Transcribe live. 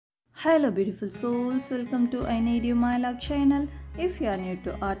Hello beautiful souls, welcome to I Need You My Love channel. If you are new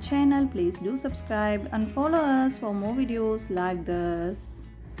to our channel, please do subscribe and follow us for more videos like this.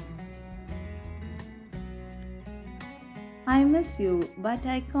 I miss you, but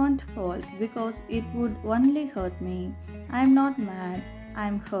I can't call because it would only hurt me. I'm not mad,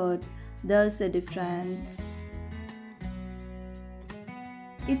 I'm hurt. There's a difference.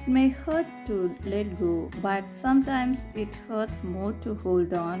 It may hurt to let go, but sometimes it hurts more to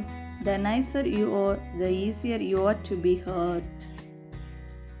hold on. The nicer you are, the easier you are to be hurt.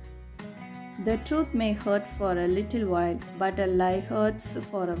 The truth may hurt for a little while, but a lie hurts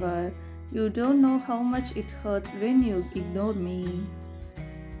forever. You don't know how much it hurts when you ignore me.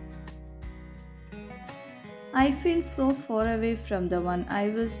 I feel so far away from the one I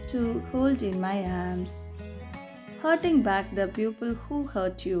was to hold in my arms. Hurting back the people who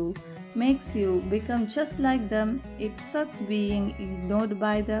hurt you makes you become just like them. It sucks being ignored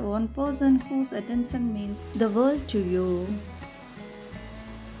by the one person whose attention means the world to you.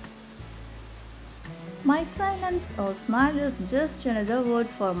 My silence or smile is just another word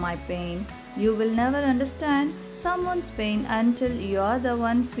for my pain. You will never understand someone's pain until you are the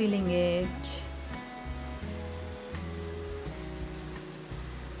one feeling it.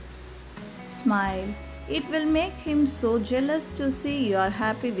 Smile. It will make him so jealous to see you are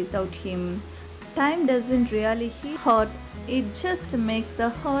happy without him. Time doesn't really hurt, it just makes the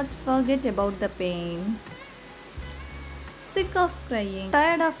heart forget about the pain. Sick of crying,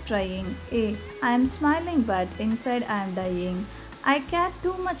 tired of trying. I am smiling but inside I am dying. I care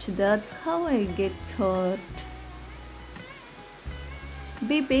too much, that's how I get hurt.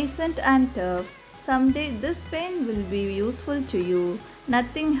 Be patient and tough. Someday this pain will be useful to you.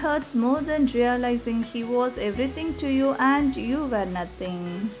 Nothing hurts more than realizing he was everything to you and you were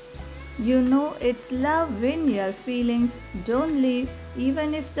nothing. You know it's love when your feelings don't leave,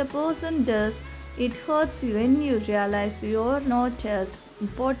 even if the person does. It hurts when you realize you're not as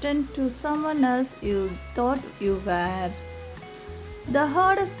important to someone else you thought you were. The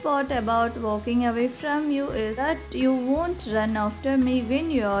hardest part about walking away from you is that you won't run after me when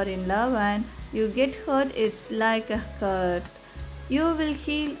you are in love and you get hurt. It's like a hurt. You will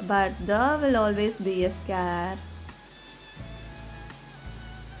heal, but there will always be a scar.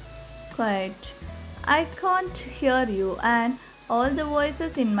 Quiet. I can't hear you and all the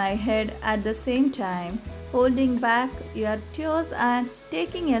voices in my head at the same time, holding back your tears and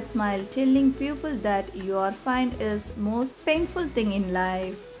taking a smile, telling people that you are fine is most painful thing in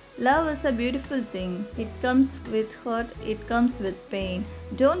life. Love is a beautiful thing. It comes with hurt, it comes with pain.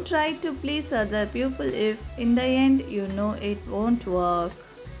 Don't try to please other people if in the end you know it won't work.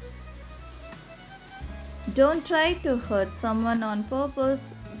 Don't try to hurt someone on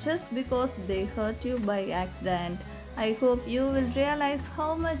purpose just because they hurt you by accident. I hope you will realize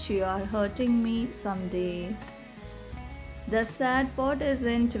how much you are hurting me someday. The sad part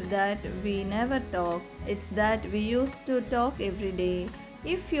isn't that we never talk, it's that we used to talk every day.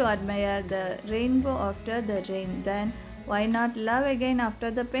 If you admire the rainbow after the rain, then why not love again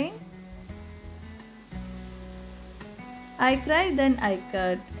after the pain? I cry, then I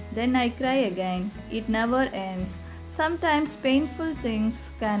cut, then I cry again. It never ends. Sometimes painful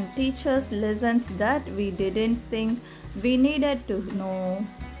things can teach us lessons that we didn't think we needed to know.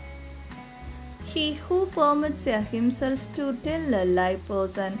 He who permits himself to tell a lie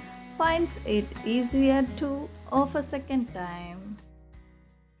person finds it easier to of a second time.